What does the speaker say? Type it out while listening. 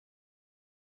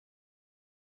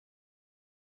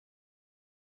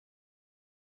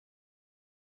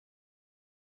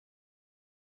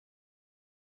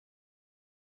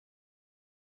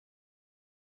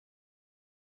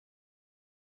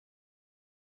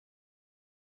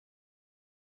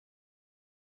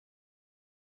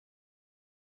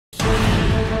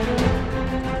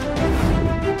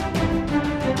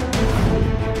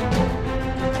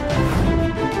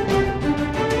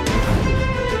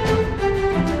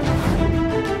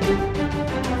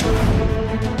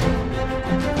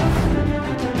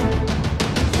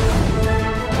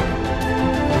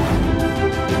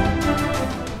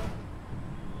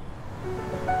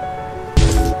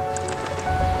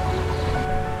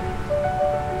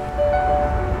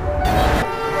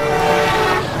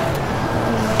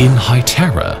In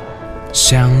Hytera,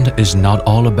 sound is not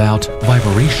all about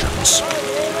vibrations.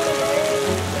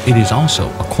 It is also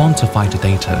a quantified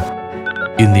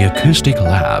data. In the acoustic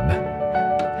lab,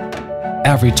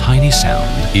 every tiny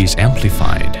sound is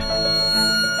amplified.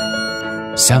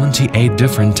 78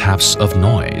 different types of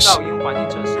noise,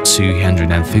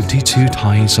 252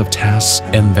 types of tests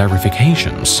and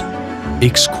verifications.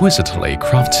 Exquisitely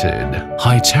crafted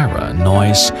Hytera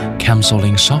noise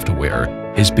cancelling software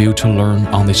is built to learn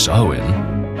on its own.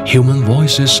 Human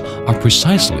voices are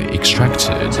precisely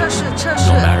extracted.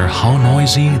 No matter how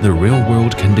noisy the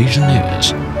real-world condition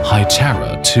is,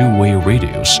 Hytera two-way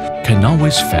radios can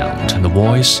always find the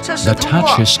voice that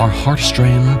touches our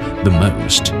heartstring the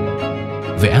most.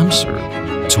 The answer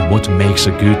to what makes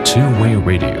a good two-way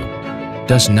radio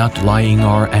does not lie in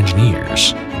our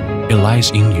engineers. It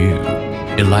lies in you.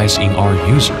 It lies in our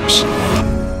users.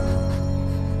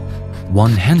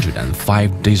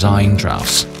 105 design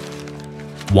drafts,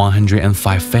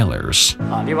 105 failures.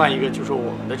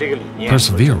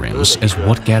 Perseverance is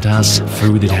what gets us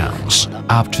through the downs,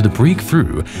 up to the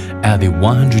breakthrough at the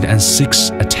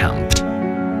 106th attempt.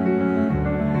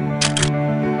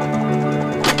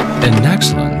 An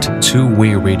excellent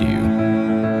two-way radio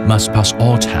must pass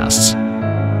all tests.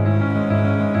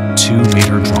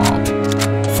 2-meter drop,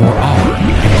 4-hour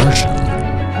immersion,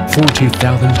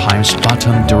 40,000 times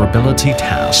bottom durability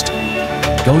test,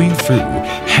 going through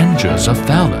hundreds of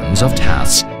thousands of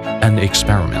tests and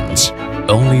experiments,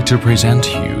 only to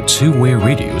present you two-way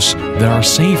radios that are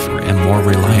safer and more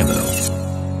reliable.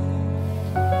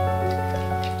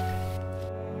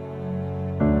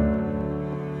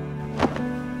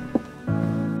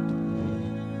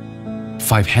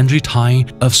 (500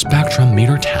 of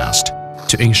spectrometer test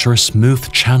to ensure smooth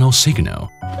channel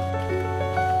signal.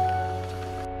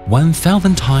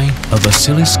 1,000 of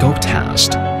oscilloscope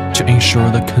test to ensure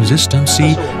the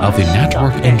consistency of the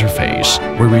network interface.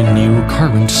 We renew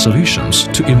current solutions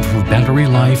to improve battery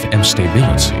life and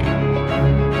stability.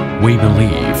 We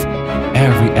believe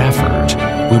every effort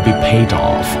will be paid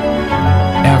off.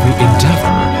 Every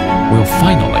endeavor will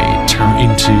finally turn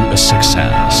into a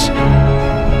success.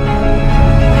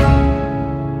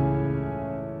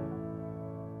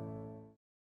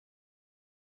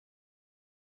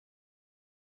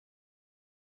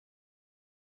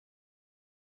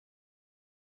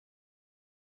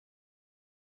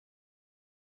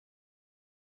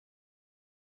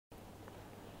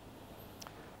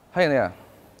 Hi there,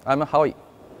 I'm Howie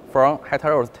from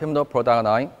Hytera's terminal product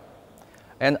line,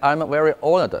 and I'm very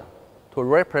honored to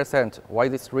represent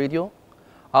Wisys Radio,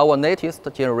 our latest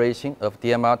generation of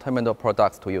DMR terminal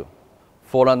products to you.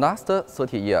 For the last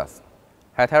 30 years,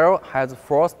 Hytera has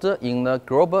forged in the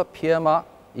global PMR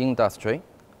industry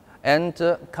and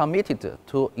committed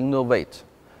to innovate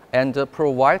and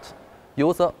provide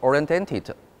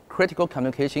user-oriented critical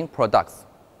communication products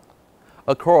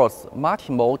across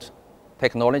multi-mode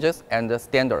technologies and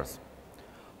standards,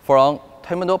 from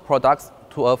terminal products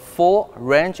to a full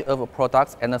range of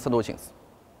products and solutions,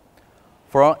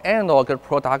 from analog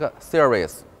product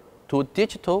series to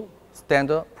digital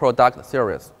standard product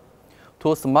series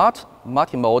to smart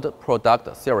multi-mode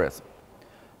product series.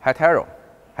 Hytera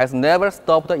has never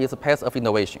stopped its pace of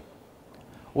innovation.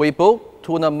 We brought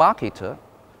to the market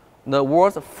the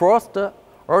world's first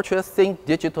ultra-thin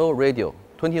digital radio,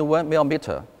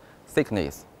 21mm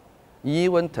thickness.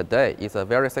 Even today, it's a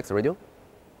very sexy radio.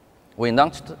 We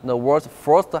launched the world's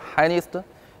first highest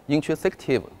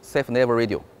introspective safe nav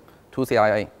radio,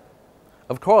 2CIA.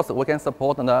 Of course, we can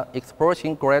support the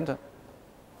exploration grade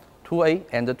 2A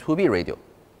and 2B radio,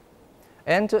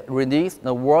 and release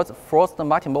the world's first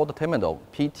multimode terminal,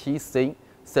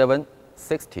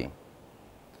 PTC760,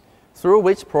 through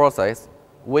which process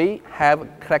we have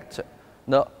collected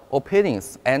the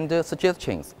opinions and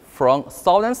suggestions from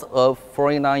thousands of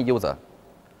foreign users.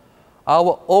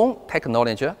 Our own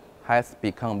technology has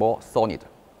become more solid,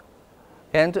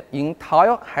 and the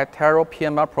entire Hytera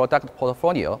PMR product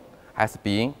portfolio has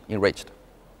been enriched.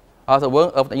 As one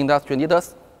of the industry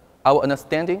leaders, our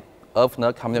understanding of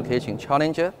the communication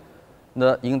challenges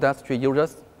the industry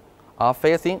users are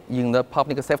facing in the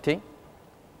public safety,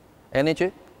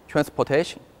 energy,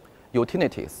 transportation,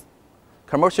 utilities,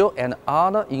 commercial, and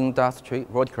other industry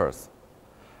verticals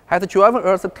has driven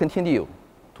us to continue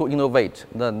to innovate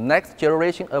the next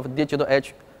generation of digital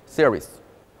edge series.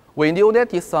 We newly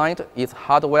designed its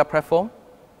hardware platform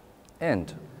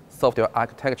and software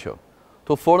architecture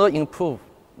to further improve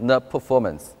the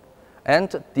performance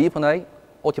and deeply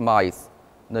optimize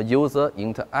the user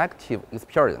interactive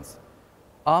experience,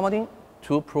 aiming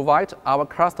to provide our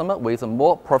customer with a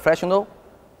more professional,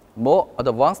 more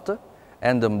advanced,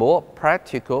 and more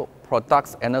practical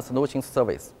products and solution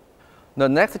service. The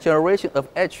next generation of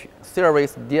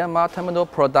H-series DMR terminal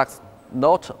products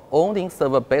not only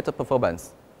serve better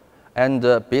performance and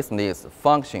business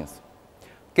functions,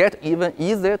 get even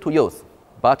easier to use,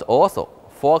 but also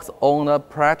focus on the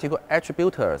practical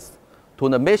attributes to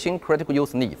the mission-critical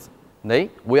use needs. They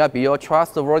will be your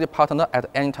trustworthy partner at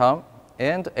any time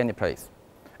and any place.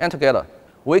 And together,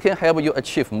 we can help you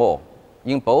achieve more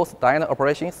in both dynamic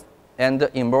operations and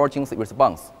emergency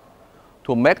response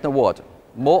to make the world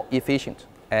more efficient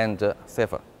and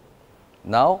safer.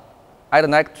 Now, I'd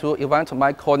like to invite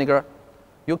my colleagues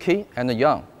Yuki and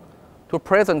Yang to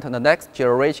present the next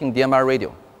generation DMR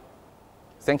radio.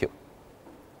 Thank you.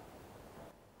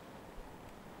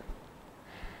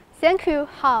 Thank you,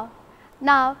 Hao.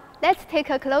 Now, let's take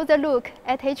a closer look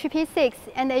at HP6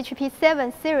 and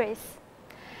HP7 series.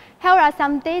 Here are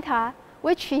some data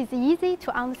which is easy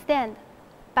to understand.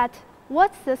 But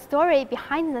what's the story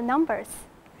behind the numbers?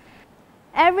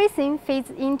 Everything fits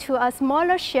into a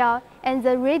smaller shell and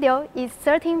the radio is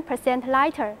 13%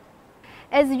 lighter.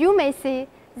 As you may see,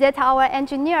 that our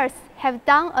engineers have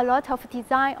done a lot of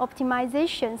design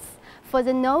optimizations for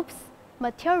the knobs,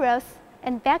 materials,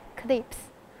 and back clips.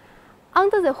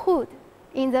 Under the hood,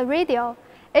 in the radio,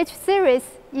 H-series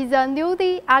is a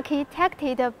newly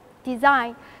architected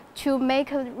design to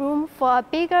make room for a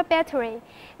bigger battery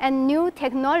and new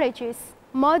technologies,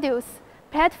 modules,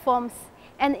 platforms,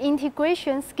 and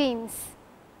integration schemes.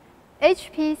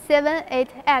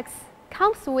 HP78X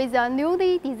comes with a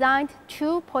newly designed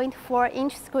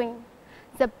 2.4-inch screen.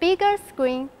 The bigger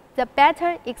screen, the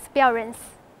better experience.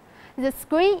 The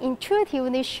screen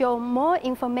intuitively shows more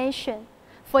information.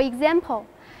 For example,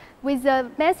 with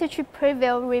the message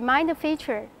preview reminder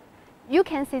feature, you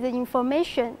can see the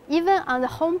information even on the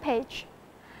home page,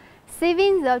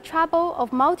 saving the trouble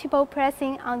of multiple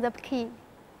pressing on the key.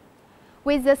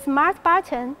 With the smart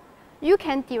button, you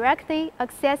can directly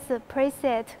access the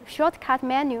preset shortcut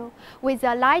menu with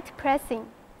a light pressing.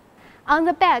 On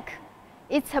the back,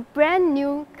 it's a brand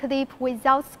new clip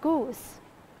without screws.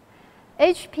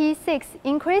 HP6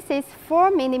 increases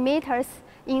 4 mm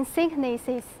in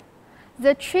thicknesses.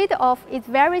 The trade-off is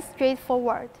very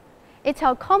straightforward. It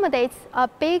accommodates a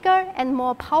bigger and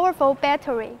more powerful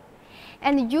battery,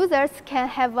 and users can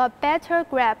have a better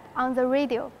grip on the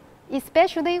radio,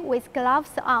 especially with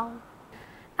gloves on.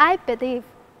 I believe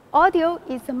audio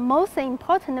is the most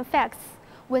important factor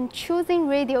when choosing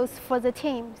radios for the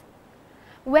team.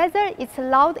 Whether it's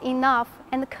loud enough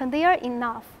and clear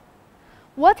enough.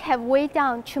 What have we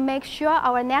done to make sure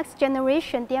our next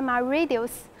generation DMR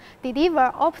radios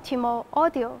deliver optimal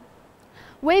audio?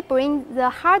 We bring the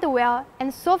hardware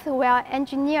and software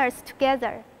engineers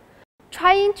together,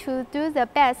 trying to do the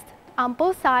best on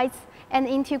both sides and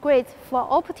integrate for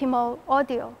optimal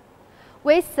audio.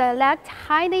 We select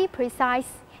highly precise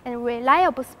and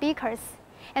reliable speakers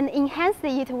and enhance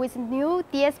it with new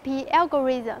DSP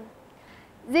algorithm.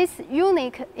 This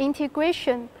unique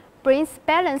integration brings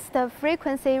balanced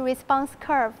frequency response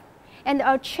curve and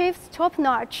achieves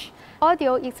top-notch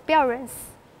audio experience.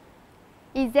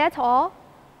 Is that all?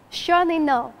 Surely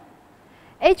no.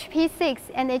 HP6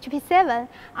 and HP7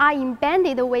 are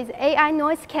embedded with AI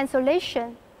noise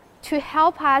cancellation to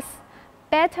help us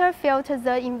better filter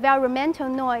the environmental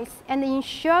noise and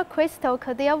ensure crystal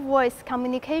clear voice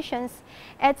communications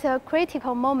at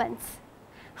critical moments.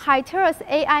 Hyteros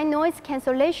AI noise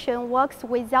cancellation works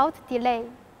without delay.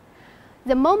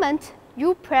 The moment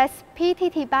you press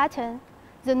PTT button,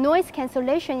 the noise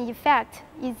cancellation effect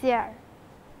is there.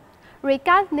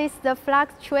 Regardless the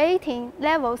fluctuating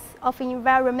levels of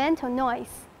environmental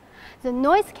noise, the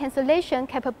noise cancellation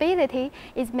capability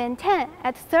is maintained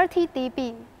at 30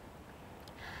 dB.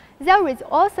 There is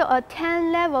also a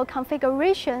 10-level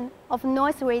configuration of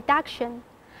noise reduction.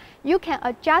 You can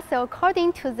adjust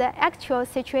according to the actual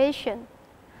situation.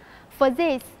 For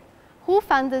this, who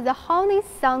found the honking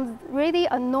sounds really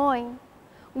annoying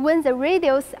when the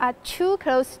radios are too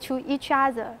close to each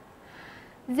other?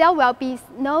 There will be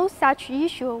no such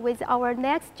issue with our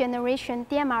next generation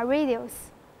DMR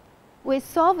radios. We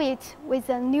solve it with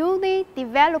a newly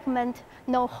developed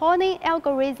no honking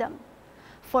algorithm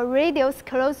for radios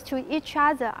close to each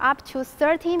other up to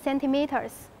 30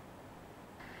 centimeters.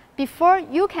 Before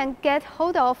you can get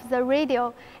hold of the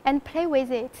radio and play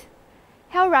with it,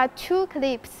 here are 2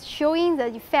 clips showing the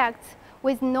effects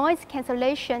with noise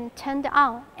cancellation turned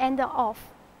on and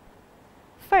off.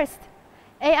 First,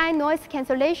 AI noise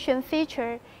cancellation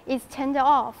feature is turned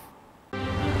off.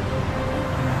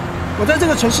 我在这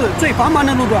个城市最繁忙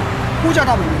的路段呼叫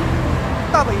大本营，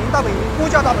大本营，大本营，呼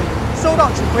叫大本营，收到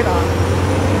指挥答案。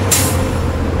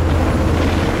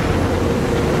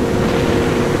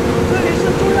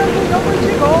交会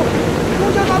接口，呼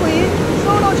叫大本营，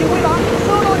收到请回答，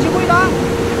收到请回答。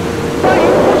欢迎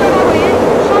呼叫大本营，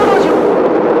收到请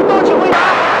回答。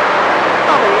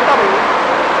大本营，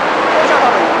呼叫大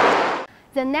本营。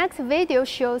The next video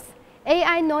shows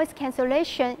AI noise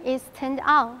cancellation is turned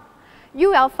on.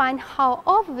 You will find how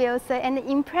obvious and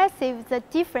impressive the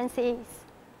difference is.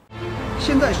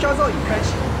 现在消噪已开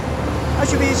启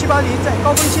 ，HP780 在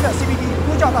高峰期的 CPD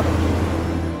呼叫大本营。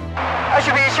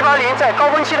HP780 在高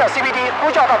峰期的 CPD 呼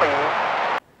叫大本营。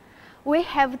We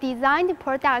have designed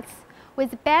products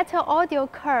with better audio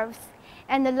curves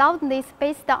and loudness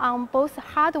based on both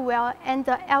hardware and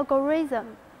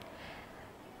algorithm.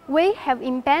 We have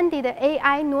embedded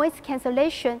AI noise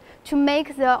cancellation to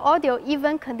make the audio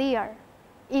even clearer.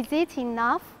 Is it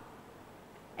enough?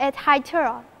 At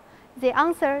Hytera, the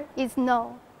answer is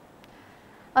no.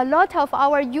 A lot of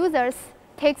our users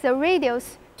take the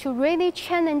radios to really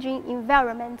challenging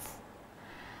environments.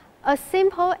 A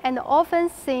simple and often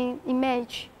seen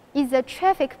image is the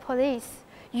traffic police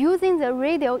using the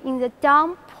radio in the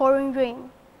downpouring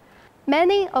rain.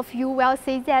 Many of you will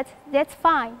say that that's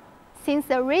fine, since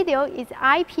the radio is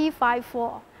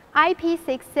IP54,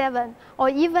 IP67, or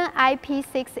even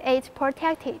IP68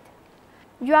 protected.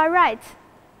 You are right.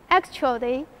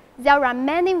 Actually, there are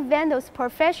many vendors'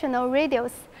 professional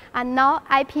radios are now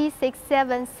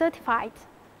IP67 certified.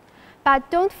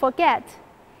 But don't forget,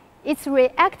 it's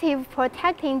reactive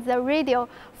protecting the radio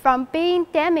from being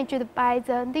damaged by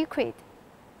the liquid.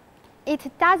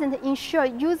 It doesn't ensure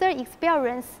user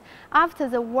experience after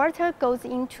the water goes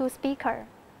into speaker.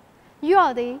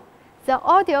 Usually, the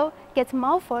audio gets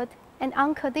muffled and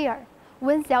unclear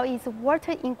when there is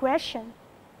water ingression.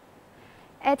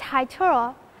 At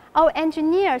Hytera, our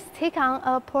engineers take on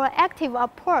a proactive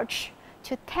approach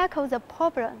to tackle the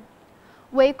problem.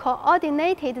 We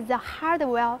coordinated the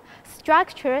hardware,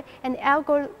 structure, and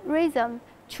algorithm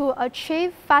to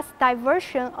achieve fast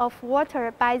diversion of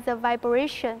water by the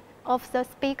vibration of the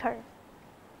speaker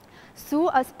through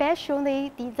a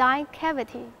specially designed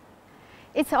cavity.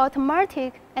 It's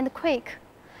automatic and quick,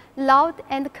 loud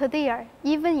and clear,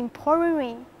 even in pouring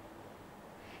rain.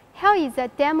 Here is a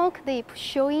demo clip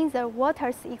showing the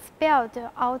waters expelled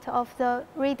out of the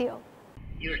radio.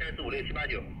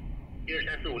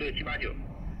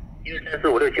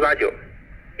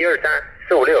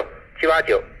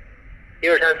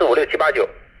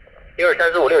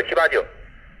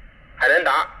 还能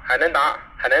打，还能打，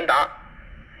还能打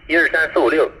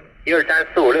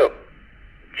，123456789，123456789，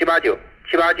还能打，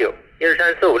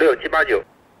还能打，123456789。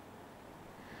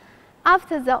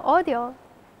 After the audio,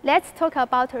 let's talk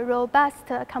about robust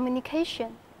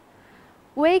communication.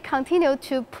 We continue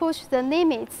to push the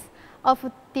limits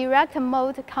of direct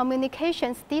mode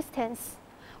communications distance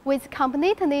with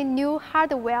completely new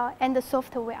hardware and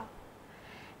software.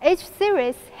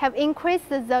 H-series have increased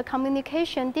the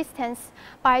communication distance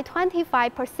by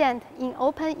 25% in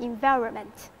open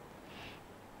environment.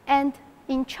 And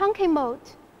in chunky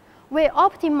mode, we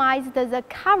optimized the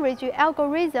coverage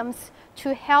algorithms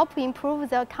to help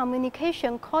improve the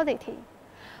communication quality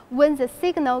when the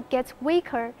signal gets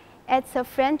weaker at the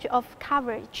fringe of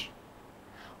coverage.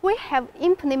 We have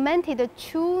implemented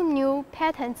 2 new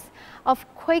patterns of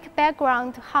quick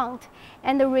background hunt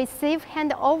and receive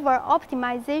handover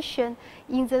optimization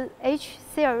in the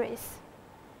H-series.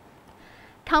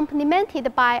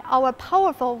 Complemented by our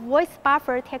powerful voice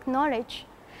buffer technology,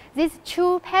 these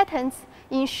 2 patterns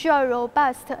ensure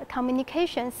robust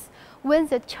communications when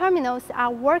the terminals are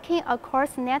working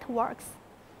across networks.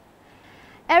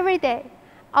 Every day,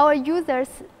 our users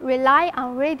rely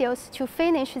on radios to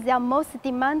finish their most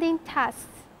demanding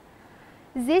tasks.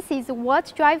 This is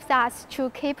what drives us to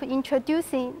keep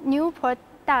introducing new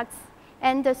products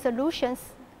and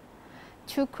solutions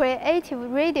to creative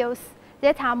radios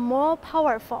that are more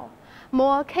powerful,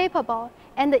 more capable,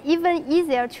 and even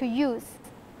easier to use.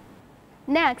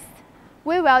 Next,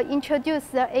 we will introduce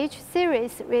the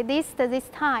H-series released this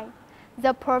time,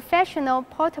 the professional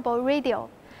portable radio,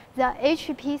 the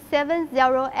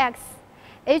HP70X,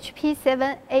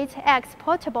 HP78X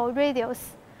portable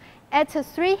radios at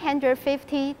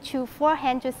 350 to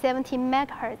 470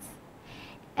 MHz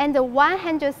and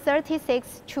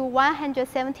 136 to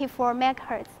 174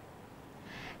 MHz,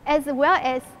 as well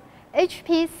as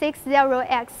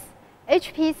HP60X,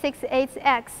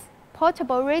 HP68X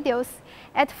portable radios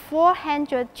at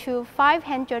 400 to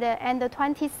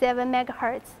 527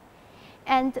 MHz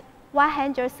and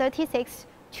 136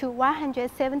 to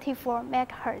 174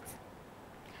 MHz.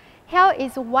 Here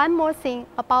is one more thing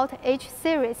about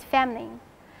H-series family.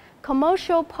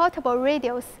 Commercial portable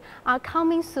radios are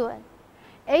coming soon.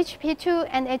 HP2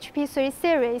 and HP3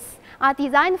 series are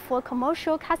designed for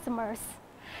commercial customers.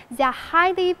 They are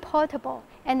highly portable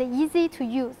and easy to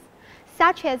use,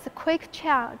 such as quick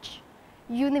charge,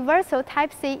 universal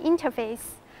Type-C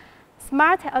interface,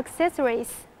 smart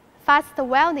accessories, fast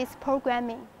wireless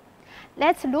programming.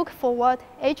 Let's look forward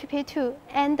HP2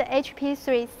 and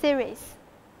HP3 series.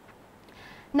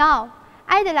 Now,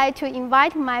 I'd like to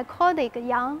invite my colleague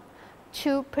Yang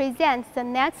to present the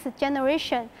next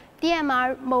generation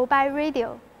DMR mobile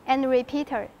radio and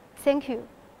repeater. Thank you.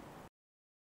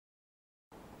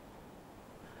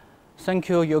 Thank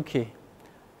you, Yuki.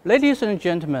 Ladies and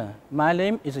gentlemen, my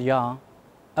name is Yang.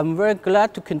 I'm very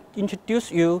glad to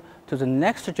introduce you to the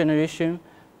next generation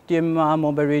DMR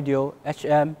mobile radio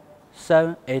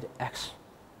HM78X.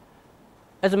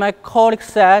 As my colleague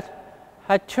said,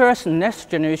 Hytera's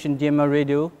next generation DMR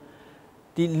radio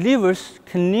delivers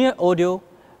clear audio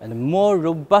and more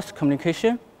robust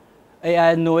communication,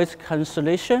 AI noise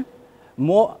cancellation,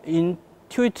 more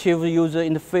intuitive user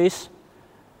interface,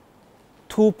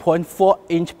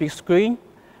 2.4-inch big screen,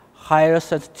 higher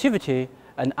sensitivity,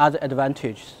 and other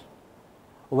advantages,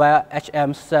 while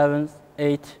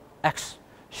HM78X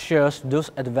shares those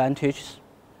advantages.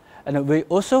 And we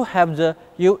also have the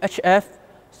UHF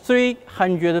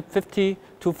 350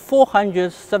 to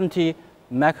 470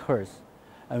 MHz,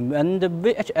 and the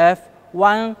VHF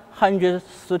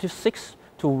 136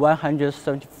 to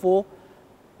 174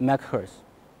 MHz.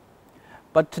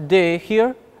 But today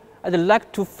here, I'd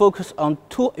like to focus on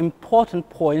two important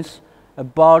points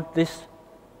about these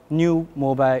new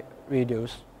mobile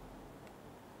radios.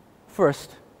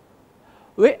 First,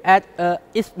 we add an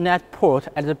Ethernet port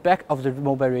at the back of the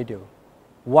mobile radio.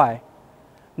 Why?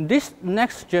 This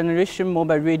next generation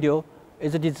mobile radio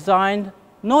is designed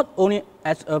not only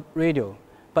as a radio,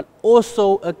 but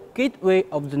also a gateway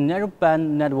of the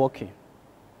narrowband networking.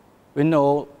 We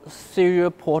know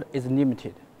serial port is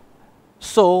limited,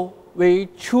 so we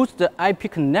choose the IP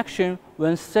connection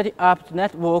when setting up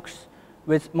networks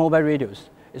with mobile radios.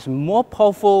 It's more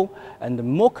powerful and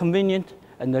more convenient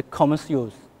and common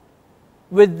use.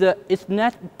 With the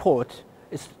Ethernet port,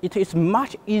 it is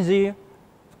much easier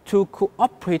to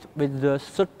cooperate with the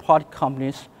third-party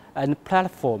companies and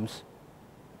platforms.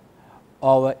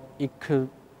 Our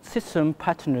ecosystem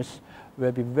partners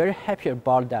will be very happy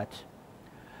about that.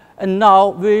 And now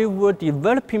we were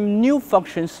developing new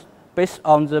functions based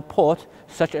on the port,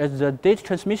 such as the data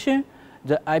transmission,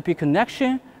 the IP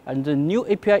connection, and the new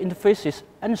API interfaces,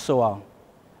 and so on.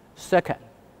 Second,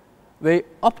 we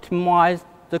optimized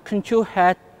the control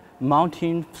head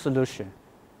mounting solution.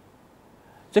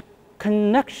 The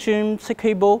connection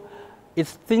cable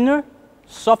is thinner,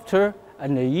 softer,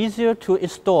 and easier to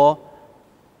install.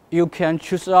 You can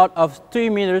choose out of 3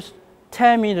 meters,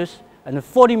 10 meters, and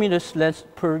 40 meters length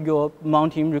per your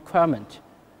mounting requirement.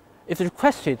 If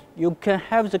requested, you can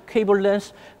have the cable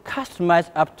length customized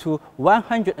up to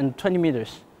 120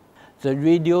 meters. The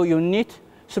radio unit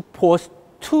supports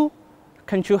 2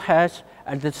 control heads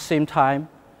at the same time,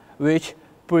 which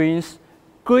brings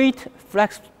great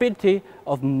flexibility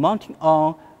of mounting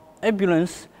on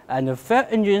ambulance and fire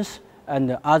engines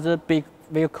and other big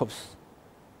vehicles.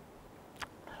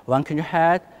 One control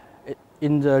head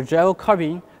in the driver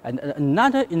cabin and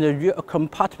another in the rear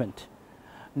compartment.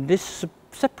 This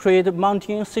separate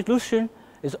mounting solution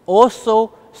is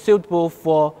also suitable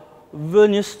for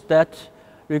venues that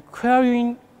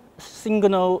requiring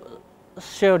signal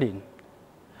shielding.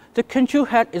 The control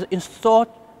head is installed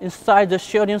inside the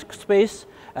shielding space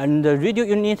and the radio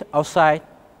unit outside.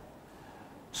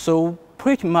 So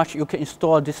pretty much you can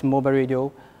install this mobile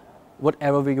radio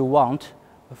whatever way you want.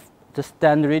 The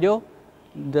standard radio,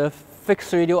 the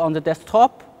fixed radio on the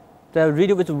desktop, the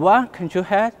radio with 1 control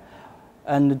head,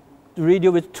 and the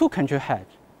radio with 2 control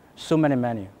heads. So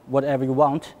many, whatever you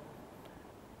want.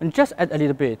 And just add a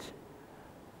little bit.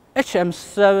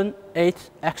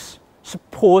 HM78X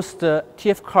supports the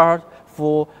TF card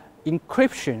for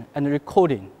encryption and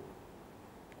recording.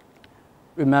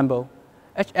 Remember,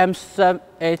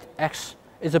 HM78X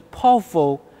is a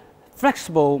powerful,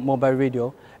 flexible mobile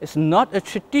radio. It's not a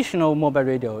traditional mobile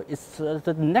radio. It's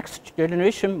the next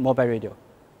generation mobile radio.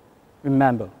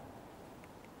 Remember.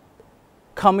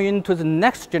 Coming into the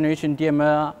next generation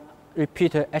DMR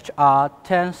repeater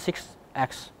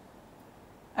HR106X.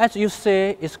 As you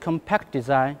see, its compact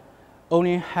design,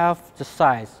 only half the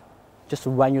size, just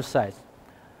 1 U size.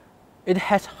 It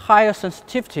has higher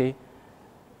sensitivity,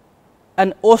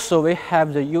 and also we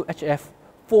have the UHF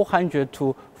 400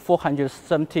 to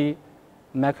 470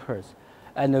 MHz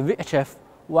and the VHF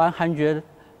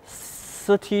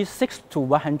 136 to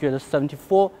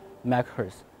 174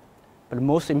 MHz. But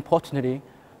most importantly,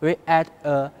 we add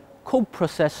a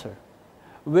coprocessor,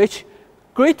 which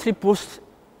greatly boosts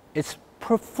its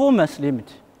performance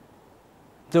limit.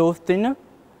 Though thinner,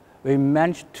 we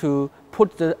managed to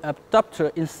put the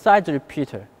adapter inside the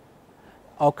repeater.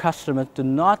 Our customers do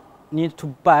not need to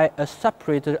buy a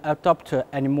separate adapter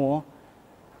anymore.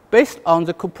 Based on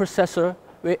the coprocessor,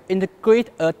 we integrate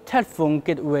a telephone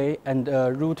gateway and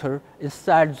a router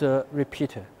inside the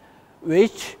repeater,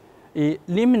 which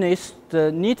eliminates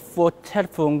the need for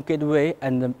telephone gateway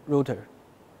and the router.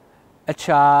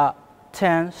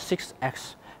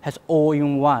 HR106X has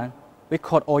all-in-one, we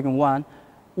call it all-in-one,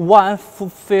 one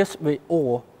fulfills with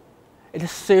all. It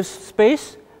saves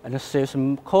space and saves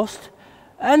cost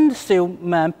and saves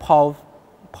manpower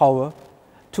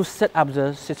to set up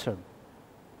the system.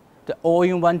 The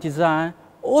all-in-one design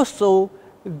also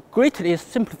greatly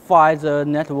simplifies the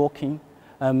networking,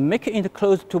 making it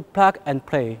close to plug and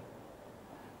play.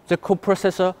 The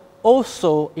coprocessor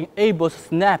also enables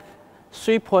SNAP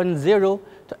 3.0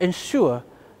 to ensure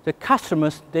the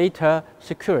customer's data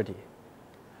security.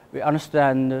 We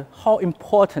understand how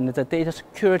important the data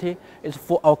security is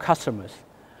for our customers.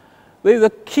 We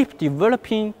will keep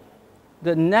developing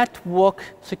the network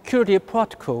security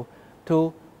protocol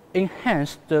to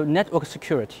enhance the network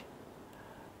security.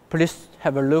 Please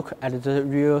have a look at the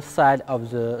rear side of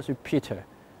the repeater.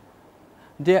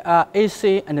 There are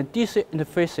AC and DC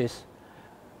interfaces.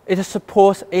 It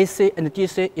supports AC and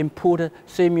DC input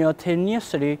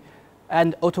simultaneously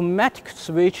and automatic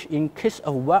switch in case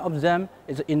of one of them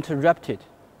is interrupted.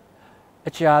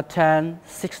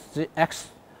 HR106X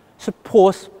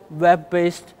supports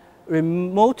web-based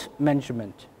remote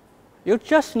management. You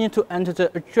just need to enter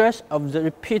the address of the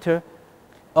repeater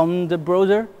on the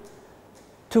browser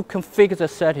to configure the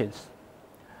settings.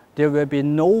 There will be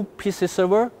no PC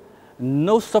server,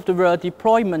 no software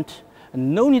deployment,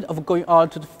 and no need of going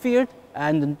out to the field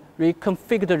and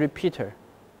reconfigure the repeater.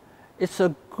 It's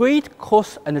a great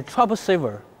cost and trouble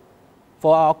saver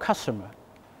for our customer.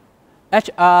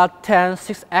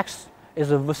 HR106X is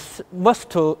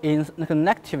versatile in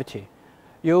connectivity.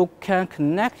 You can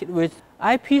connect it with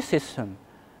IP system,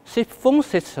 phone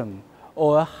system,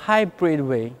 or a hybrid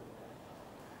way.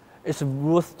 It's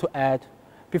worth to add,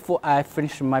 before I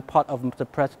finish my part of the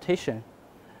presentation,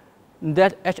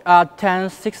 that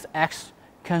HR106X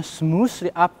can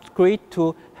smoothly upgrade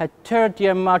to Hytera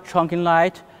DMR trunking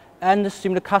light and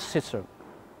simulcast system.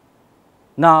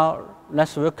 Now,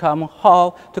 let's welcome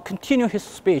Hao to continue his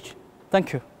speech.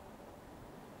 Thank you.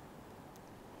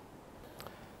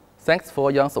 Thanks for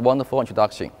Yang's wonderful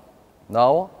introduction.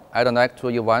 Now, I'd like to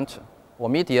invite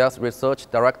Omedia's Research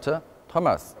Director,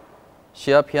 Thomas,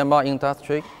 share PMR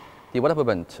industry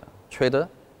development trader.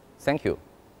 Thank you.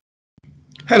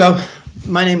 Hello,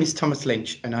 my name is Thomas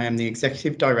Lynch and I am the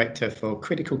Executive Director for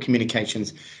Critical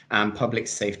Communications and Public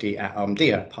Safety at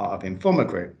Omdia, part of Informa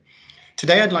Group.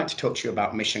 Today I'd like to talk to you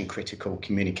about mission critical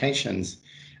communications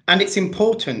and its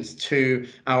importance to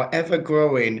our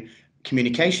ever-growing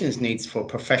communications needs for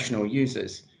professional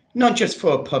users, not just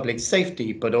for public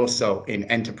safety, but also in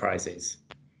enterprises.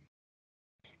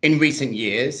 In recent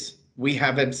years, we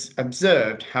have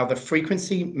observed how the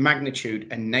frequency, magnitude,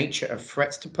 and nature of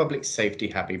threats to public safety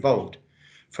have evolved.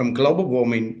 From global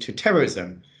warming to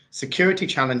terrorism, security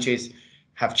challenges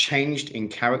have changed in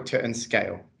character and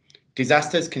scale.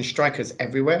 Disasters can strike us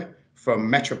everywhere, from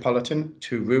metropolitan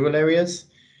to rural areas,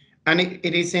 and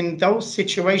it is in those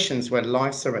situations where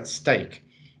lives are at stake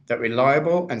that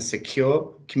reliable and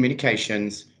secure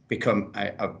communications become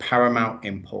of paramount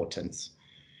importance.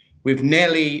 With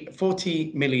nearly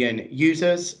 40 million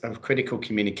users of critical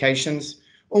communications,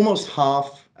 almost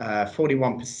half,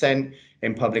 41%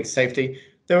 in public safety,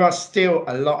 there are still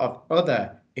a lot of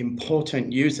other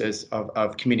important users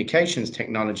of communications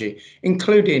technology,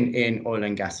 including in oil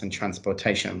and gas and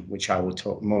transportation, which I will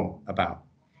talk more about.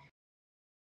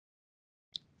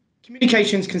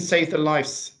 Communications can save the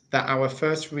lives that our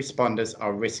first responders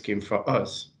are risking for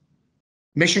us.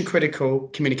 Mission critical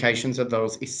communications are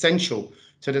those essential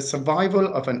to the survival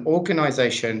of an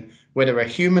organization, whether a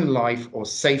human life or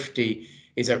safety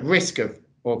is at risk of,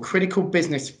 or critical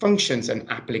business functions and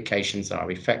applications are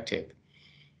effective.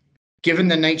 Given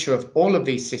the nature of all of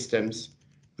these systems,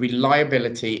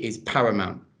 reliability is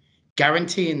paramount.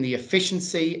 Guaranteeing the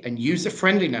efficiency and user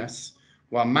friendliness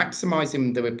while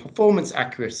maximizing the performance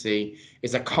accuracy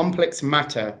is a complex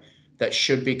matter that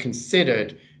should be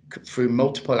considered through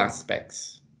multiple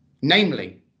aspects,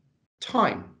 namely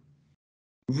time,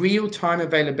 real-time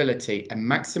availability and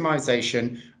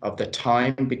maximization of the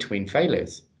time between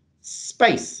failures,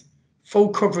 space, full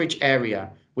coverage area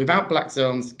without black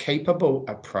zones capable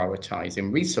of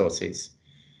prioritizing resources,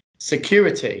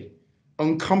 security,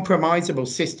 uncompromisable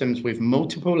systems with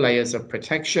multiple layers of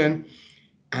protection,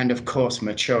 and of course,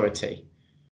 maturity.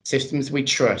 Systems we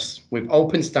trust with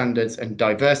open standards and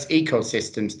diverse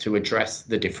ecosystems to address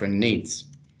the different needs.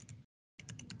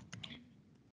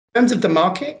 In terms of the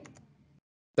market,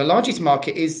 the largest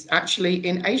market is actually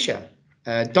in Asia,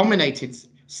 dominated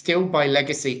still by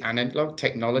legacy analog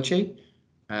technology,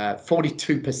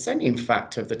 42% in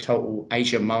fact of the total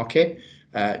Asia market,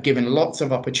 given lots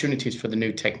of opportunities for the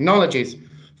new technologies,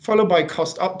 followed by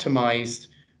cost optimized,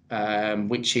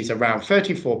 which is around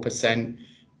 34%,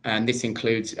 and this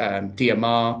includes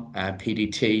DMR,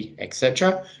 PDT,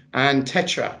 etc., and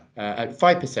Tetra at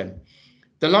 5%.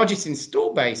 The largest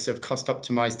install base of cost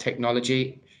optimized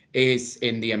technology is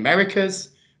in the Americas,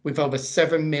 with over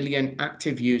 7 million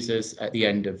active users at the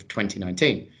end of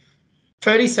 2019,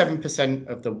 37%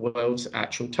 of the world's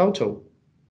actual total.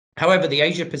 However, the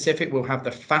Asia Pacific will have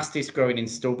the fastest growing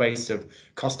install base of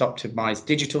cost optimized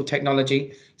digital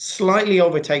technology, slightly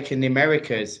overtaking the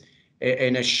Americas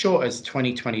in as short as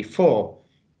 2024.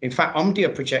 In fact,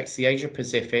 Omdia projects the Asia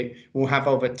Pacific will have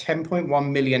over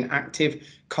 10.1 million active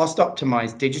cost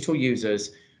optimized digital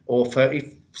users, or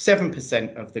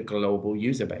 37% of the global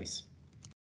user base.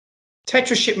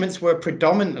 Tetra shipments were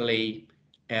predominantly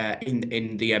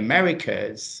in the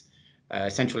Americas,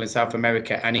 Central and South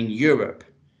America, and in Europe.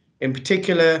 In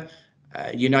particular,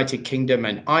 United Kingdom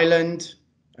and Ireland,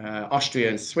 Austria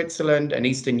and Switzerland, and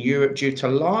Eastern Europe, due to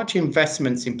large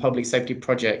investments in public safety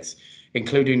projects,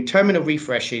 including terminal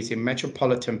refreshes in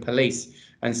Metropolitan Police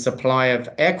and supply of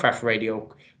aircraft radio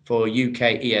for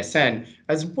UK ESN,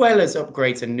 as well as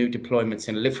upgrades and new deployments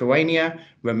in Lithuania,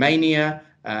 Romania,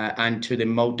 and to the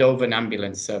Moldovan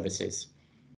ambulance services.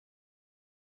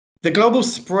 The global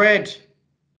spread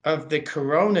of the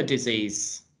corona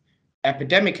disease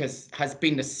epidemic has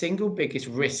been the single biggest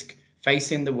risk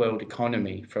facing the world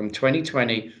economy from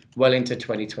 2020 well into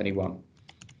 2021.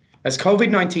 As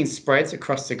COVID-19 spreads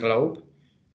across the globe,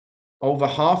 over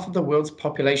half of the world's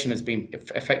population has been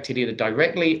affected either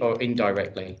directly or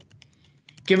indirectly.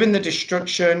 Given the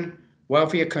destruction,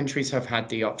 wealthier countries have had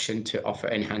the option to offer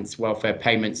enhanced welfare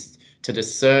payments to the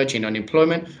surge in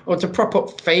unemployment, or to prop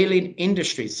up failing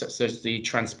industries such as the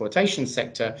transportation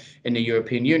sector in the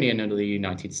European Union and the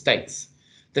United States.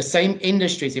 The same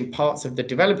industries in parts of the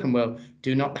developing world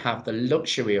do not have the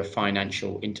luxury of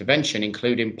financial intervention,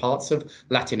 including parts of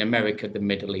Latin America, the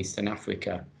Middle East, and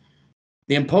Africa.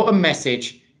 The important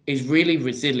message is really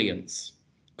resilience.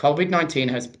 COVID-19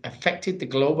 has affected the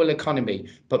global economy,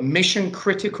 but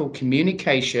mission-critical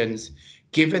communications,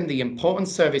 given the important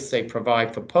service they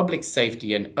provide for public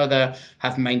safety and other,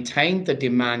 have maintained the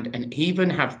demand and even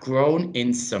have grown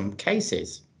in some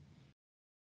cases.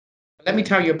 Let me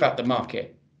tell you about the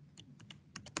market.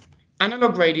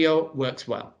 Analog radio works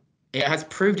well. It has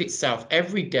proved itself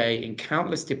every day in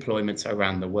countless deployments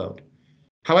around the world.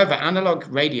 However, analog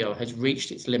radio has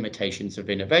reached its limitations of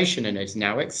innovation and has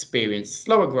now experienced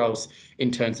slower growth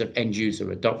in terms of end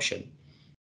user adoption.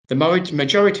 The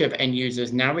majority of end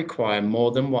users now require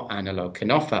more than what analog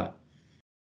can offer.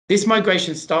 This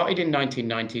migration started in the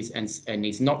 1990s and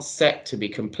is not set to be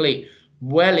complete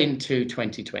well into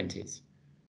 2020s.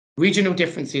 Regional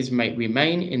differences may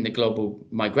remain in the global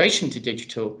migration to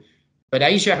digital, but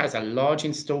Asia has a large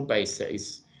install base that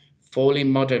is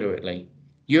falling moderately.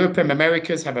 Europe and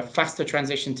Americas have a faster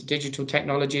transition to digital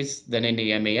technologies than in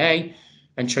the MEA,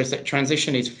 and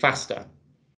transition is faster.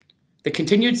 The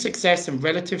continued success and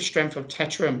relative strength of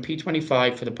Tetra and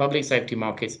P25 for the public safety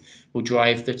markets will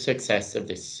drive the success of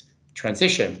this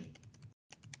transition.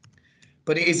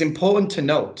 But it is important to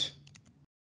note,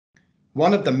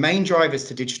 one of the main drivers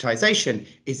to digitization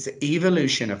is the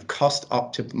evolution of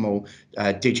cost-optimal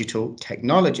digital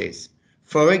technologies.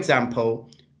 For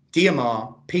example,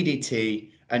 DMR, PDT,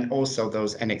 and also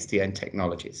those NXDN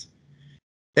technologies.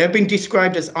 They have been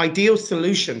described as ideal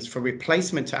solutions for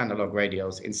replacement to analog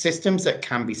radios in systems that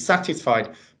can be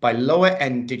satisfied by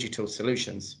lower-end digital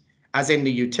solutions, as in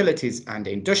the utilities and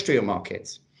industrial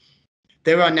markets.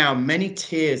 There are now many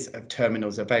tiers of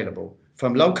terminals available,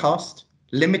 from low-cost,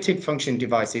 limited function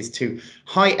devices to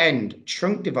high-end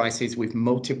trunk devices with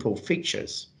multiple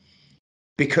features.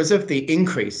 Because of the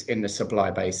increase in the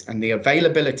supply base and the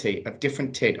availability of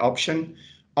different tiered options,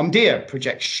 Omdia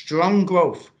projects strong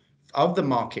growth of the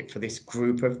market for this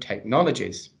group of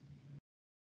technologies.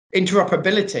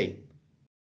 Interoperability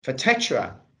for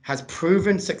Tetra has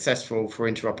proven successful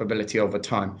for interoperability over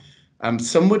time.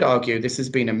 Some would argue this has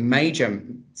been a major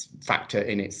factor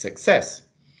in its success.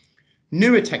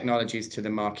 Newer technologies to the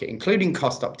market, including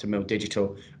cost-optimal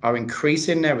digital, are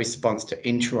increasing their response to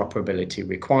interoperability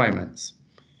requirements.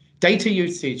 Data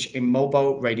usage in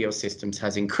mobile radio systems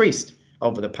has increased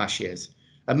over the past years,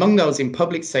 among those in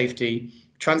public safety,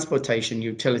 transportation,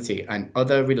 utility, and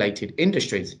other related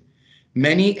industries.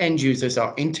 Many end users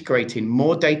are integrating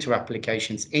more data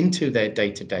applications into their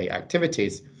day-to-day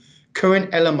activities. Current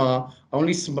LMR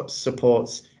only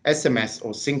supports SMS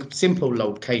or simple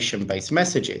location-based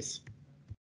messages.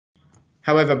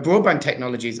 However, broadband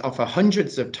technologies offer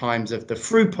hundreds of times of the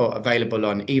throughput available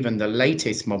on even the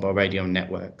latest mobile radio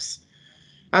networks.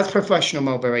 As professional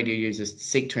mobile radio users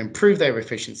seek to improve their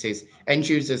efficiencies, end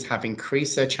users have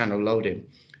increased their channel loading.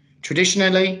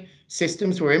 Traditionally,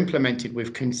 systems were implemented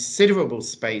with considerable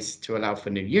space to allow for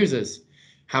new users.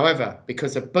 However,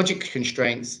 because of budget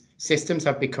constraints, systems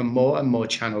have become more and more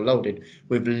channel loaded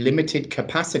with limited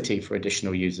capacity for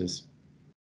additional users.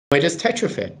 Where does Tetra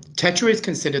fit? Tetra is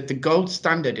considered the gold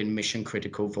standard in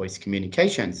mission-critical voice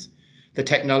communications. The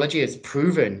technology has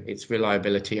proven its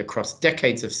reliability across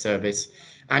decades of service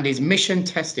and is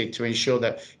mission-tested to ensure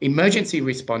that emergency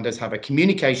responders have a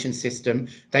communication system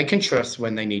they can trust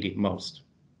when they need it most.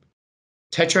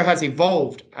 Tetra has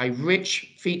evolved a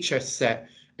rich feature set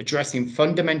addressing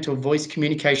fundamental voice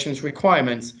communications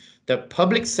requirements that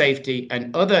public safety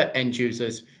and other end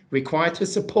users require to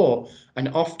support, and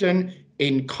often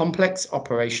in complex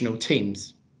operational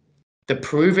teams. The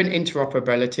proven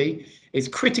interoperability is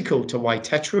critical to why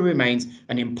Tetra remains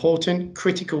an important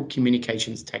critical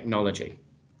communications technology.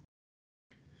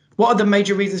 What are the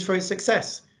major reasons for its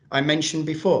success? I mentioned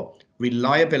before: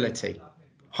 reliability,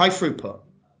 high throughput,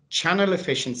 channel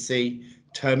efficiency,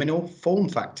 terminal form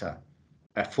factor,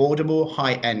 affordable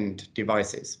high-end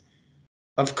devices.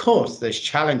 Of course, there's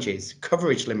challenges,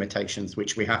 coverage limitations,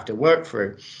 which we have to work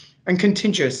through, and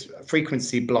continuous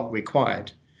frequency block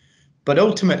required. But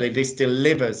ultimately, this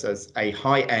delivers us a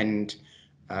high-end,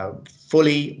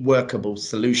 fully workable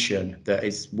solution that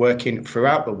is working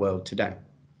throughout the world today.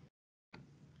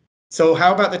 So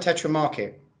how about the Tetra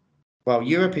market? Well,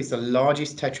 Europe is the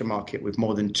largest Tetra market with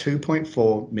more than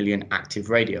 2.4 million active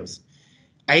radios.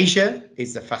 Asia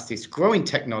is the fastest growing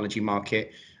technology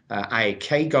market, a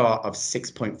CAGR of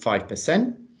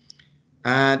 6.5%.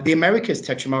 The Americas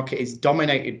Tetra market is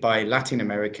dominated by Latin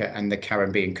America and the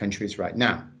Caribbean countries right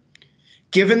now.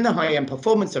 Given the high-end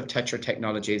performance of Tetra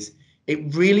technologies,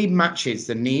 it really matches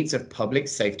the needs of public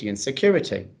safety and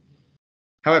security.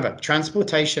 However,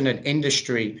 transportation and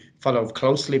industry follow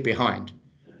closely behind.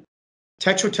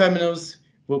 Tetra terminals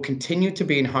will continue to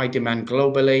be in high demand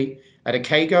globally at a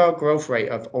CAGR growth rate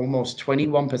of almost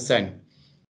 21%.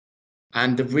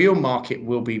 And the real market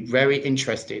will be very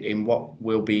interested in what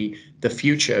will be the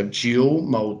future of dual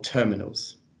mode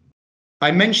terminals.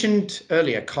 I mentioned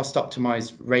earlier cost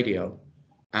optimized radio,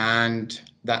 and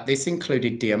that this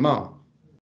included DMR.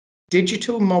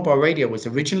 Digital mobile radio was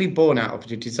originally born out of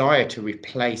the desire to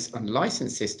replace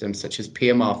unlicensed systems such as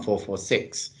PMR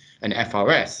 446 and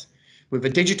FRS with a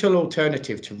digital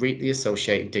alternative to reap the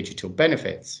associated digital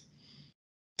benefits.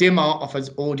 DMR offers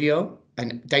audio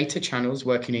and data channels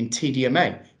working in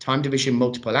TDMA, time division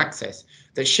multiple access,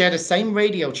 that share the same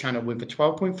radio channel with a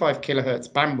 12.5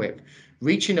 kilohertz bandwidth,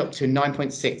 reaching up to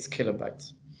 9.6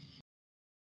 kilobytes.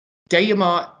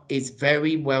 DMR is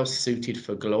very well suited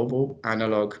for global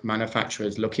analog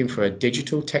manufacturers looking for a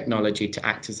digital technology to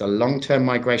act as a long-term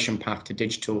migration path to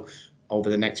digital over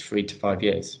the next 3 to 5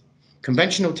 years.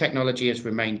 Conventional technology has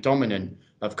remained dominant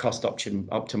of cost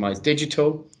optimized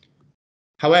digital.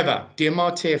 However,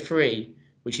 DMR Tier 3,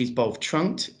 which is both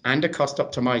trunked and a cost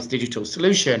optimized digital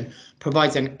solution,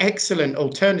 provides an excellent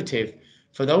alternative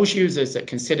for those users that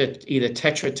consider either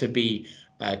Tetra to be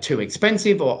too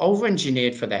expensive or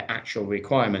over-engineered for their actual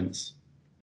requirements.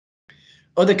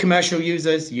 Other commercial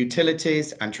users,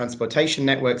 utilities, and transportation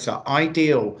networks are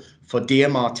ideal for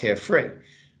DMR Tier 3,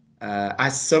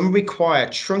 as some require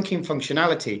trunking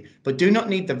functionality but do not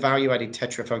need the value-added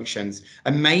Tetra functions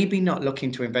and maybe not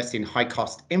looking to invest in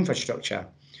high-cost infrastructure.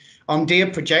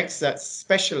 Omdia projects that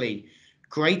especially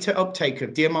greater uptake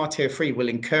of DMR Tier 3 will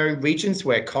occur in regions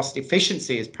where cost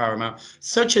efficiency is paramount,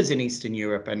 such as in Eastern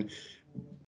Europe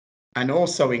and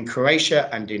also in Croatia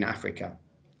and in Africa,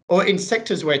 or in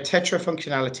sectors where Tetra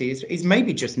functionality is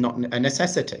maybe just not a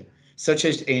necessity, such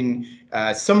as in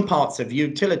some parts of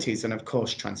utilities and of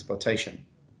course transportation.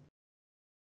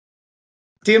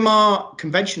 DMR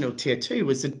conventional Tier 2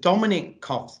 was the dominant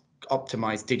cost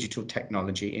optimized digital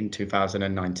technology in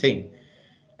 2019,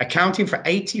 accounting for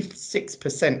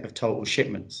 86% of total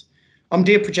shipments.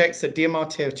 Omdia projects that DMR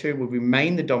Tier 2 will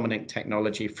remain the dominant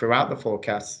technology throughout the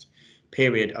forecast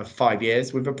period of 5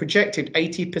 years, with a projected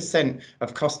 80%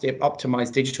 of cost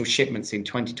optimized digital shipments in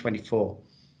 2024.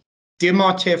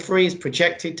 DMR Tier 3 is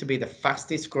projected to be the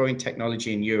fastest growing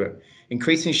technology in Europe,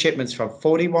 increasing shipments from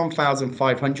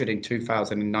 41,500 in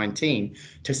 2019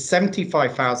 to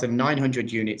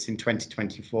 75,900 units in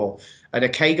 2024 at a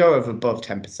CAGR of above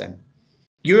 10%.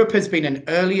 Europe has been an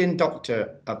early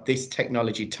adopter of this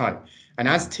technology type, and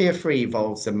as Tier 3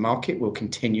 evolves, the market will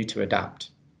continue to adapt.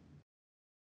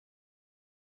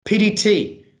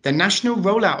 PDT. The national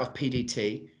rollout of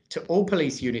PDT to all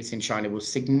police units in China will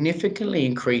significantly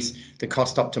increase the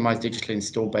cost-optimized digital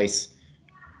install base.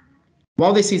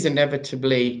 While this is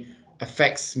inevitably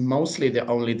affects mostly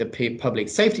only the public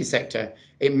safety sector,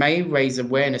 it may raise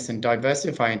awareness and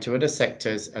diversify into other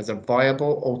sectors as a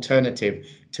viable alternative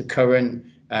to current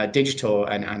digital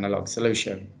and analog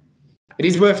solution. It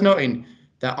is worth noting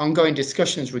that ongoing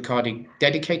discussions regarding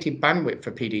dedicated bandwidth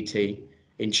for PDT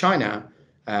in China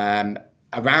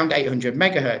around 800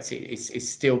 megahertz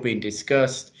is still being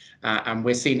discussed, and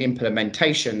we're seeing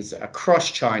implementations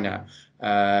across China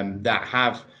that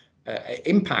have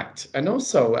impact and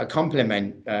also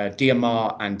complement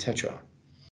DMR and Tetra.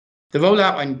 The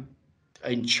rollout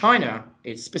in China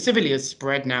is specifically has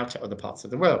spread now to other parts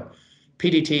of the world.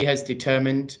 PDT has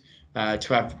determined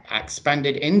to have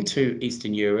expanded into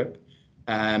Eastern Europe,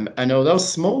 and although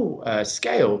small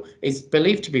scale, is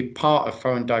believed to be part of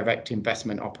foreign direct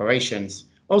investment operations,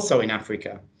 also in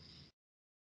Africa.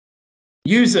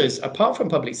 Users, apart from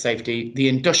public safety, the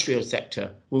industrial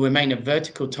sector will remain a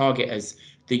vertical target as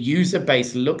the user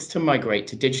base looks to migrate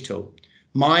to digital.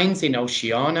 Mines in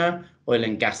Oceania, oil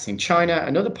and gas in China,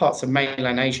 and other parts of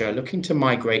mainland Asia are looking to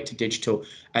migrate to digital,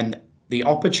 and the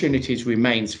opportunities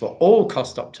remains for all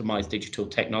cost-optimized digital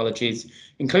technologies,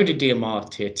 including DMR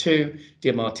Tier 2,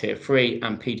 DMR Tier 3,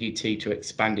 and PDT to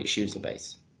expand its user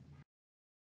base.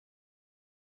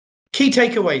 Key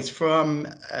takeaways from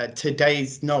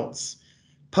today's notes.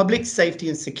 Public safety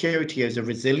and security is a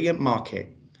resilient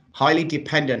market, highly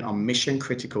dependent on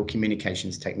mission-critical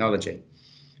communications technology.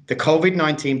 The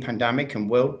COVID-19 pandemic and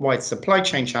worldwide supply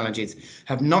chain challenges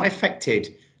have not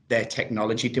affected their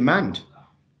technology demand.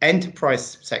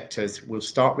 Enterprise sectors will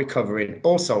start recovering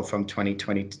also from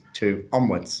 2022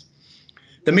 onwards.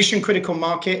 The mission critical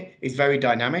market is very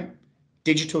dynamic.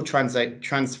 Digital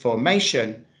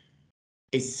transformation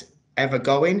is ever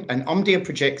going, and Omdia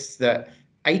projects that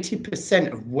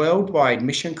 80% of worldwide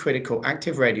mission critical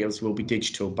active radios will be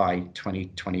digital by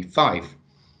 2025.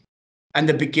 And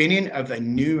the beginning of a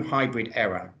new hybrid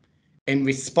era. In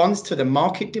response to the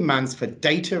market demands for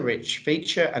data-rich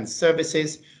feature and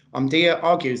services, Omdia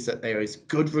argues that there is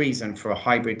good reason for a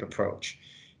hybrid approach,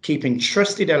 keeping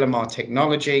trusted LMR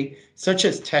technology such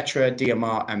as Tetra,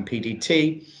 DMR, and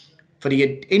PDT for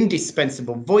the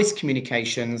indispensable voice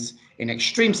communications in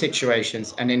extreme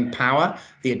situations, and empower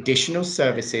the additional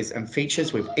services and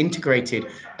features with integrated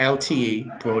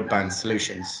LTE broadband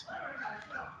solutions.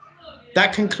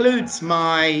 That concludes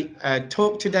my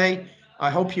talk today. I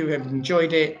hope you have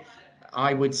enjoyed it.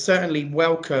 I would certainly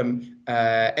welcome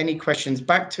any questions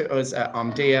back to us at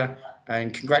Omdia,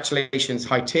 and congratulations,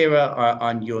 Hytera,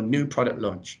 on your new product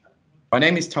launch. My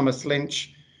name is Thomas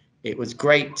Lynch. It was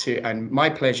great and my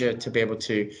pleasure to be able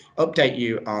to update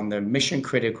you on the mission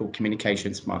critical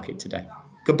communications market today.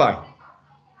 Goodbye.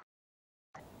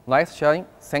 Nice sharing.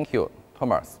 Thank you,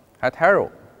 Thomas.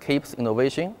 Hytera keeps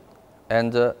innovation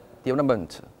and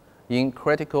development in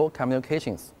critical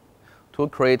communications to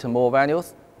create more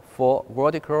values for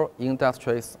vertical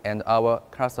industries and our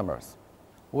customers.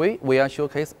 We will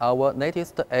showcase our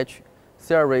latest H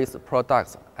series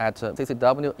products at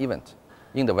CCW event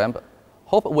in November.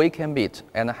 Hope we can meet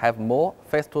and have more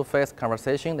face-to-face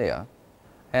conversation there.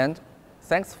 And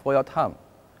thanks for your time.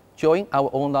 Join our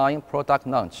online product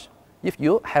launch. If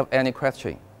you have any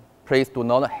question, please do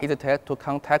not hesitate to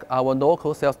contact our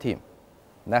local sales team.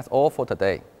 That's all for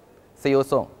today. See you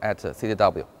soon at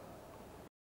CCW.